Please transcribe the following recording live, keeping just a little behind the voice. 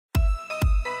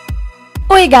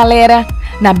Oi, galera!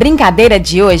 Na brincadeira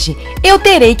de hoje, eu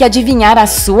terei que adivinhar a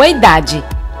sua idade.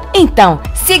 Então,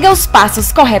 siga os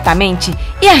passos corretamente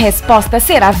e a resposta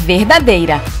será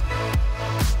verdadeira.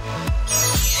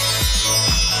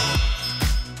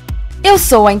 Eu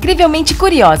sou a Incrivelmente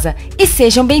Curiosa e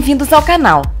sejam bem-vindos ao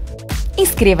canal.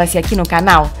 Inscreva-se aqui no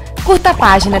canal, curta a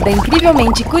página da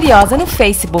Incrivelmente Curiosa no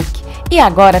Facebook e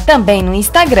agora também no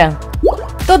Instagram.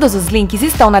 Todos os links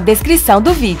estão na descrição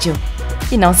do vídeo.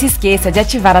 E não se esqueça de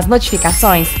ativar as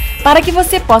notificações para que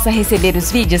você possa receber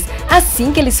os vídeos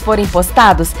assim que eles forem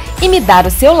postados e me dar o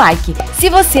seu like se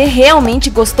você realmente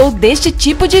gostou deste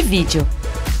tipo de vídeo.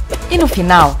 E no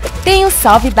final, tem o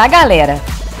salve da galera.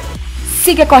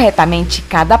 Siga corretamente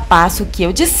cada passo que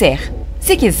eu disser.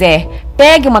 Se quiser,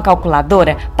 pegue uma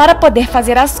calculadora para poder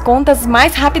fazer as contas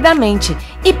mais rapidamente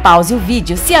e pause o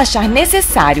vídeo se achar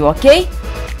necessário, ok?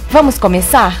 Vamos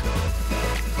começar?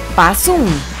 Passo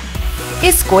 1.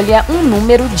 Escolha um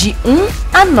número de 1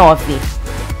 a 9.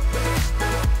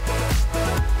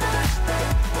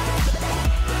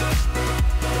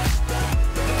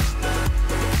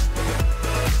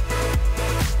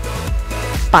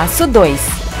 Passo 2.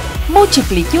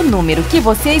 Multiplique o número que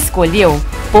você escolheu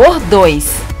por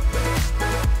 2.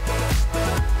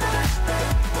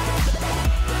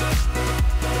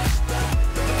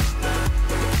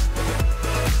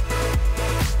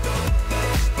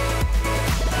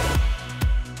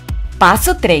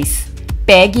 Passo 3.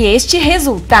 Pegue este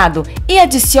resultado e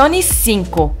adicione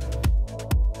 5.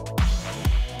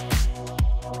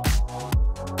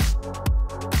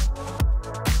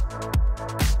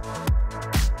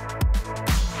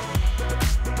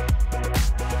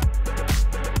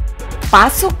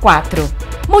 Passo 4.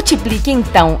 Multiplique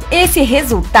então esse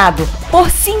resultado por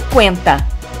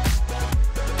 50.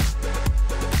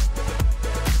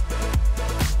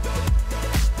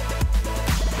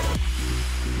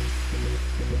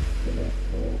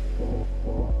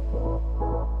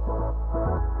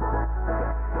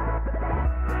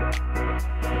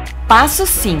 Passo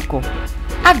 5.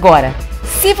 Agora,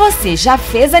 se você já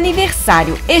fez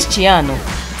aniversário este ano,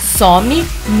 some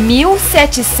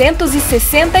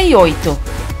 1768.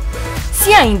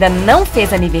 Se ainda não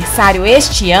fez aniversário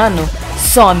este ano,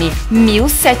 some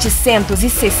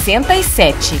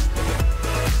 1767.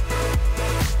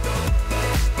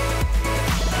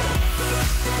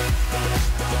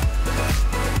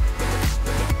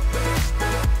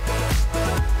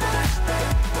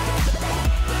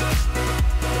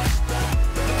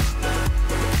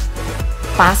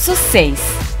 Passo 6.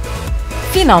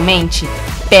 Finalmente,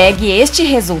 pegue este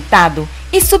resultado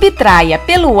e subtraia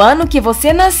pelo ano que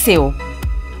você nasceu.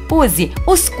 Use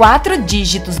os 4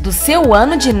 dígitos do seu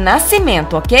ano de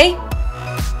nascimento, ok?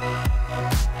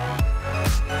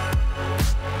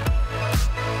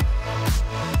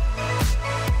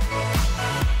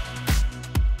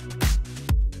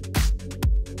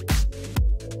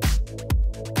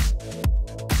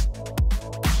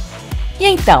 E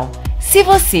então, se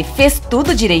você fez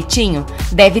tudo direitinho,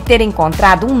 deve ter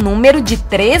encontrado um número de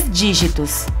 3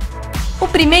 dígitos. O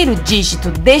primeiro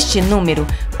dígito deste número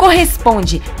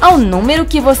corresponde ao número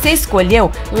que você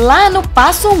escolheu lá no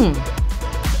passo 1.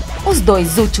 Os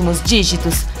 2 últimos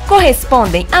dígitos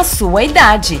correspondem à sua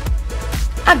idade.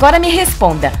 Agora me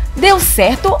responda, deu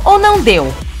certo ou não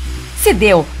deu? Se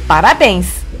deu, parabéns!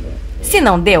 Se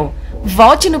não deu,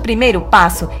 volte no primeiro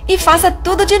passo e faça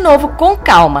tudo de novo com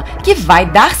calma, que vai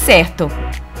dar certo.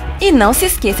 E não se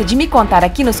esqueça de me contar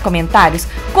aqui nos comentários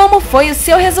como foi o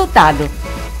seu resultado.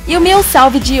 E o meu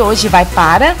salve de hoje vai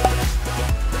para...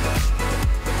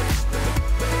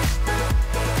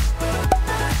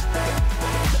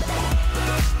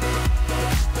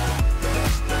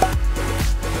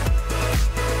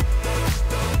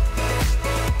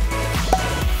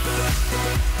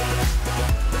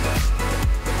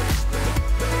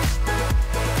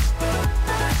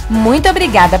 Muito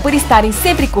obrigada por estarem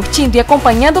sempre curtindo e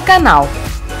acompanhando o canal.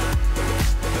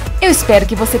 Eu espero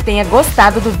que você tenha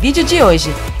gostado do vídeo de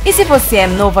hoje. E se você é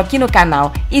novo aqui no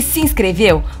canal e se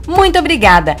inscreveu, muito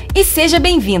obrigada e seja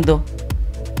bem-vindo.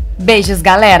 Beijos,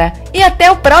 galera, e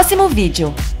até o próximo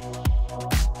vídeo.